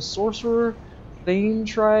when the sorcerer Thane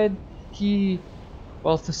tried?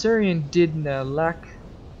 While Thessarian did lack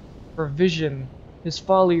for vision, his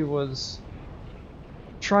folly was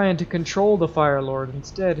trying to control the Fire Lord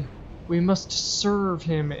instead. We must serve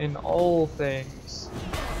him in all things.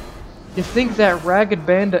 You think that ragged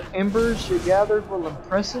band of embers you gathered will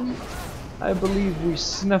impress him? I believe we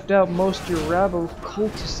snuffed out most of your rabble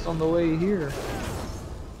cultists on the way here.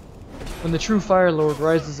 When the true Firelord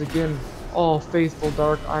rises again, all faithful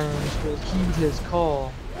Dark Irons will heed his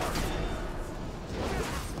call.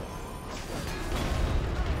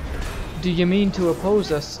 Do you mean to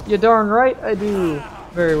oppose us? You darn right I do.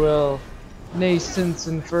 Very well. Nay sense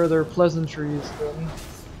in further pleasantries then.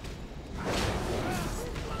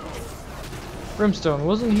 Brimstone,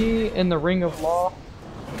 wasn't he in the Ring of Law?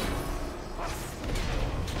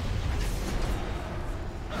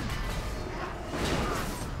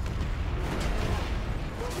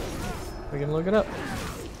 We can look it up.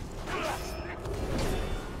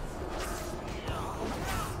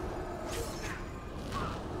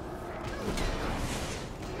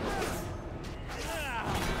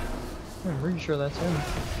 I'm pretty sure that's him.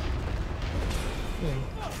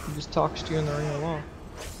 Yeah, he just talks to you in the Ring of Law.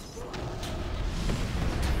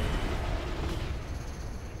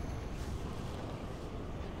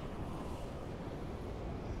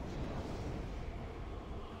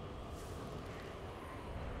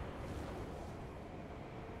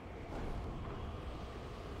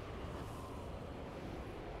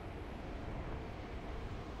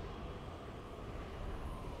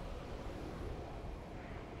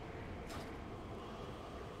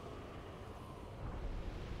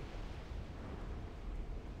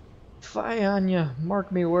 Fie on ya,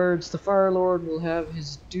 mark me words, the Firelord will have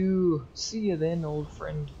his due. See you then, old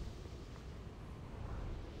friend.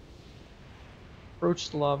 Approach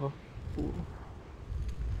the lava pool.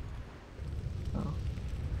 Oh.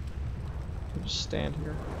 I'll just stand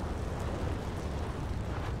here.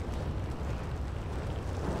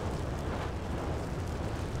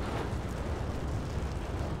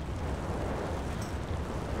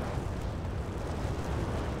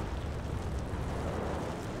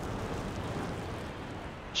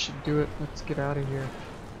 Should do it. Let's get out of here.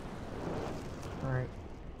 Alright.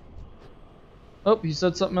 Oh, he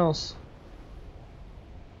said something else.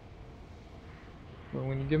 Well,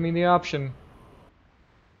 when you give me the option.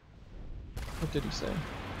 What did he say?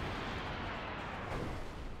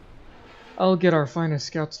 I'll get our finest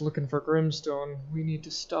scouts looking for Grimstone. We need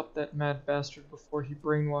to stop that mad bastard before he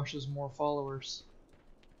brainwashes more followers.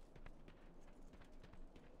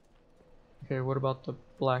 Okay, what about the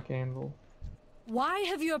Black Anvil? Why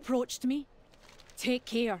have you approached me? Take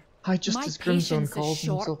care. Hi, just My as Grimstone patience is calls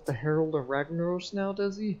short. himself the Herald of Ragnaros now,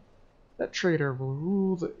 does he? That traitor will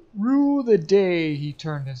rue the day he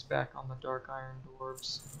turned his back on the Dark Iron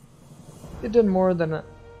Dwarves. He did more than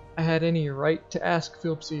I had any right to ask.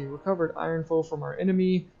 Philpsey recovered Ironfoe from our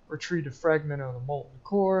enemy, retrieved a fragment of the Molten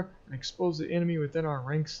Core, and exposed the enemy within our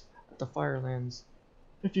ranks at the Firelands.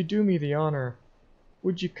 If you do me the honor,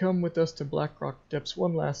 would you come with us to Blackrock Depths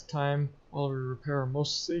one last time while we repair our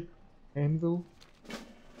most sacred anvil?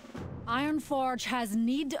 Ironforge has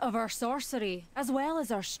need of our sorcery, as well as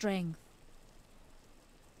our strength.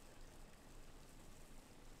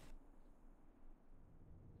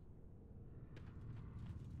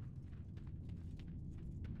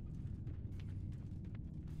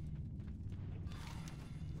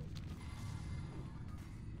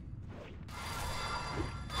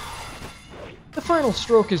 The final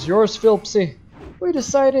stroke is yours, Philpsey. We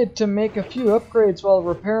decided to make a few upgrades while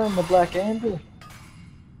repairing the Black Anvil.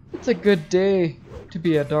 It's a good day to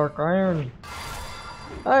be a Dark Iron.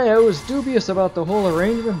 I was dubious about the whole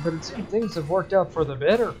arrangement, but it seems things have worked out for the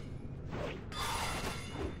better.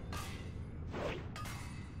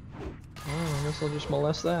 Oh, I guess I'll just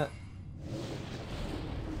molest that.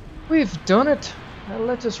 We've done it! Now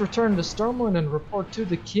let us return to Stormwind and report to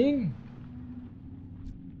the king.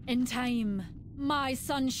 In time, my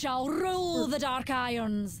son shall rule the Dark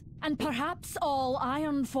Irons, and perhaps all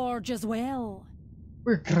Ironforge as well.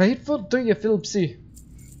 We're grateful to you, Philpsey.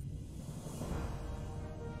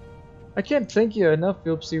 I can't thank you enough,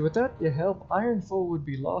 Philpsey. Without your help, Ironfoe would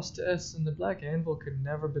be lost to us and the Black Anvil could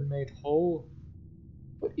never be made whole.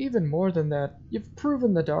 But even more than that, you've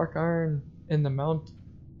proven the Dark Iron in the mountain.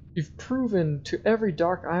 You've proven to every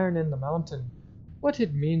Dark Iron in the mountain what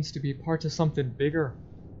it means to be part of something bigger.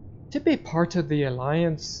 To be part of the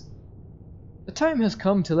Alliance. The time has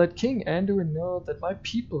come to let King Anduin know that my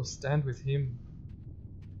people stand with him.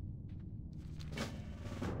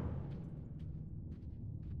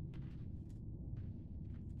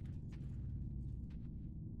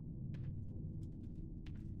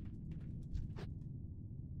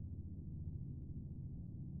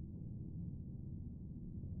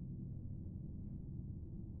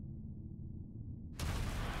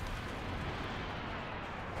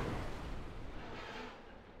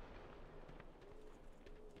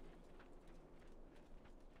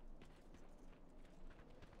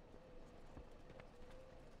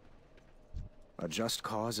 A just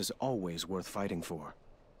cause is always worth fighting for.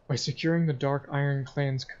 By securing the Dark Iron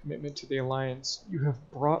Clan's commitment to the Alliance, you have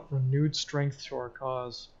brought renewed strength to our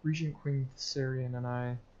cause. Regent Queen Thessarian and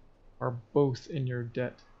I are both in your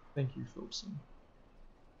debt. Thank you, Philpsey.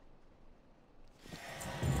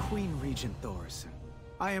 Queen Regent Thorson,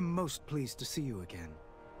 I am most pleased to see you again.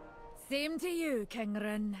 Same to you, King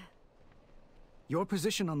Rin. Your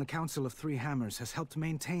position on the Council of Three Hammers has helped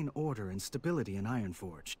maintain order and stability in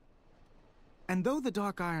Ironforge. And though the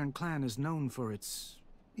Dark Iron Clan is known for its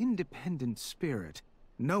independent spirit,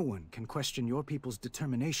 no one can question your people's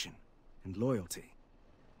determination and loyalty.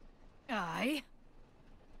 Aye.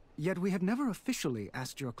 Yet we have never officially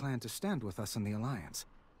asked your clan to stand with us in the Alliance,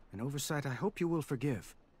 an oversight I hope you will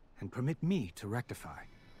forgive and permit me to rectify.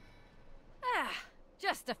 Ah,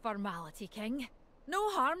 just a formality, King. No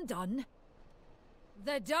harm done.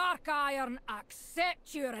 The Dark Iron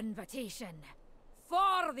accept your invitation.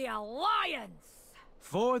 For the Alliance!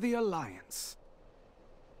 For the Alliance.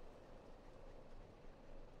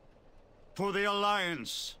 For the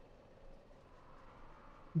Alliance.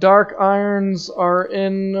 Dark Irons are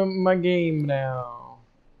in my game now.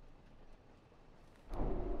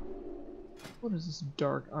 What does this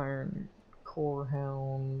Dark Iron Core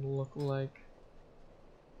Hound look like?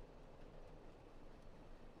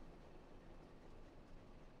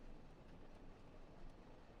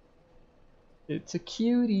 It's a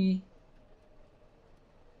cutie.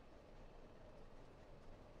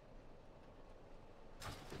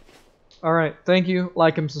 Alright, thank you.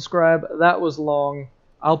 Like and subscribe. That was long.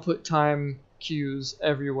 I'll put time cues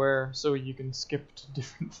everywhere so you can skip to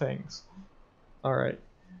different things. Alright.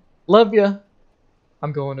 Love ya.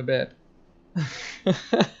 I'm going to bed.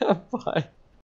 Bye.